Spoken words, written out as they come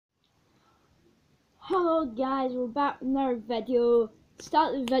Hello guys, we're back with another video.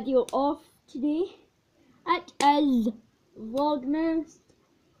 Start the video off today. It is Vlogmas.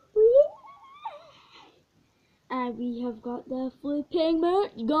 And we have got the flipping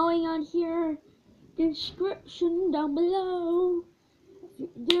merch going on here. Description down below. If you're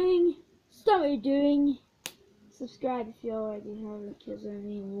doing, start what you're doing. Subscribe if you already haven't, because I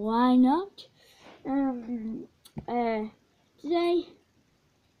mean, why not? Today,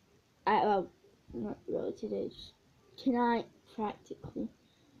 well, not really today, just tonight practically.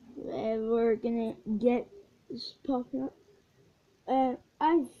 We're gonna get this popping up.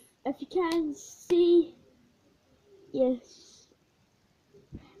 If you can see, yes,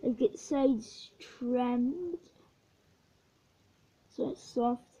 I get sides trimmed, so it's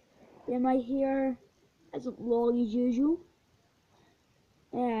soft. Then my hair isn't long as usual.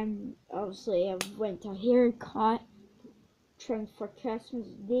 Obviously I went to a haircut, trimmed for Christmas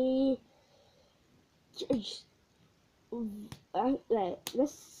Day. This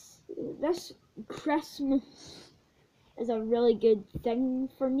Christmas is a really good thing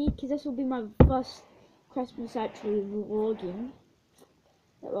for me, because this will be my first Christmas actually vlogging.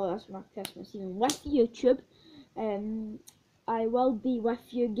 Well, that's my Christmas even with YouTube. I will be with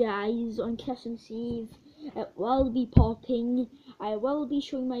you guys on Christmas Eve. It will be popping. I will be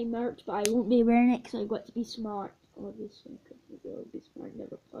showing my merch, but I won't be wearing it because I got to be smart. Obviously, Christmas Day I'll be smart.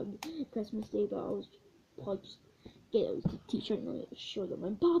 Never plug Christmas Day, but I'll plug. Get a t-shirt and show them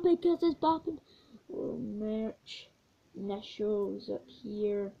I'm popping because it's popping. Little merch. Initials up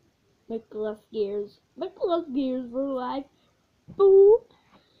here. Michael Gears for life. Boom.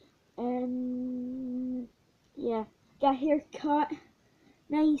 Yeah, got a haircut.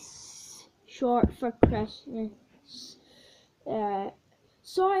 Nice, short for Christmas.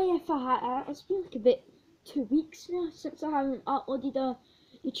 Sorry if I had. It's been like about 2 weeks now since I haven't uploaded a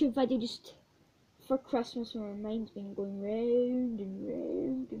YouTube video just for Christmas. My mind's been going round and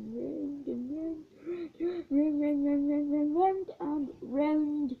round and round and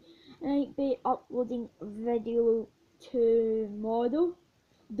round. I might be uploading a video tomorrow.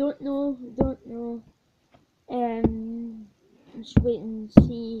 Don't know. Just wait and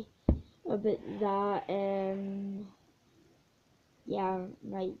see about that. Yeah,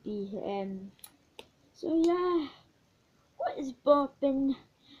 might be. So yeah, what is bopping?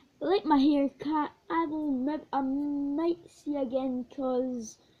 I like my haircut. I might see again,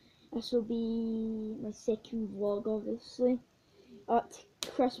 because this will be my second vlog, obviously. At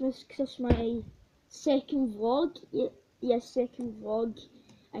Christmas, because my second vlog. Yeah, second vlog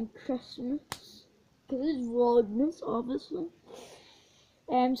and Christmas, because it's Vlogmas, obviously.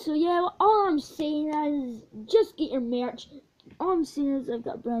 So yeah, all I'm saying is just get your merch. All I'm saying is I've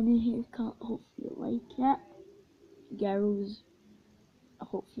got a brand new haircut. Hope you like it, girls. I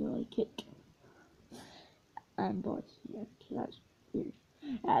hope you like it. And boys, yeah, okay, that's weird.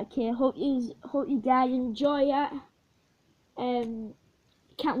 Okay, hope you guys enjoy it.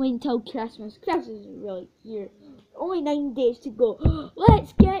 Can't wait until Christmas. Christmas is really here. Only 9 days to go.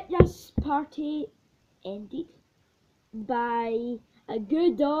 Let's get this party ended by a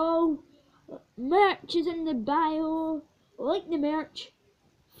good old merch is in the bio. Like the merch.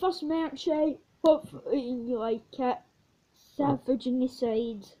 First merch out. Hopefully you like it. Savage in the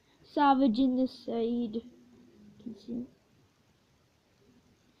side. Savage in the side. You can see it.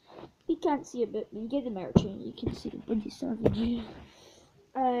 You can't see it, but when you get the merch in, you can see the bloody savage.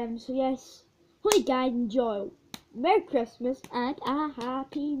 So yes. Hope you guys enjoy. Merry Christmas and a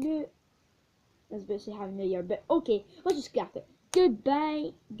Happy New. I was about to say Happy New Year, but okay, let's just scrap it.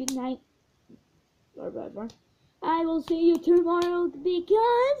 Goodbye, good night, or whatever. I will see you tomorrow,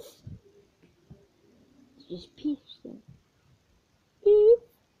 because it's just peace then.